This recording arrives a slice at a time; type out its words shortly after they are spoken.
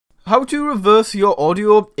how to reverse your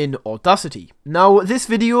audio in Audacity. Now, this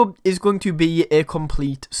video is going to be a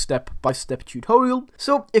complete step-by-step tutorial,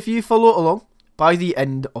 so if you follow along, by the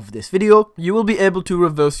end of this video, you will be able to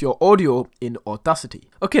reverse your audio in Audacity.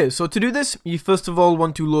 Okay, so to do this, you first of all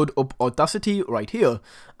want to load up Audacity right here,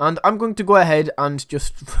 and I'm going to go ahead and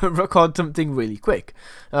just record something really quick.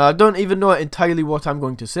 I don't even know entirely what I'm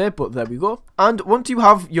going to say, but there we go. And once you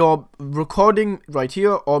have your recording right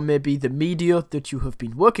here, or maybe the media that you have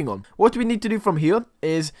been working on, what we need to do from here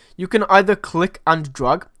is you can either click and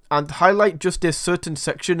drag and highlight just a certain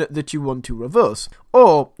section that you want to reverse,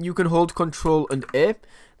 or you can hold Ctrl and A.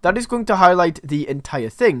 That is going to highlight the entire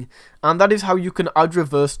thing, and that is how you can add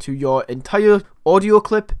reverse to your entire audio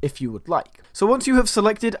clip if you would like. So once you have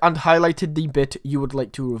selected and highlighted the bit you would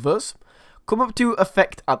like to reverse, come up to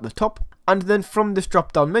Effect at the top, and then from this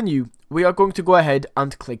drop down menu, we are going to go ahead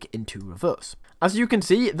and click into reverse. As you can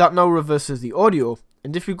see, that now reverses the audio,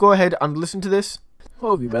 and if you go ahead and listen to this,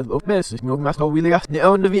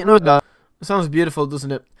 sounds beautiful,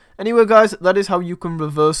 doesn't it? Anyway guys, that is how you can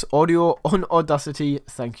reverse audio on Audacity.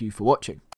 Thank you for watching.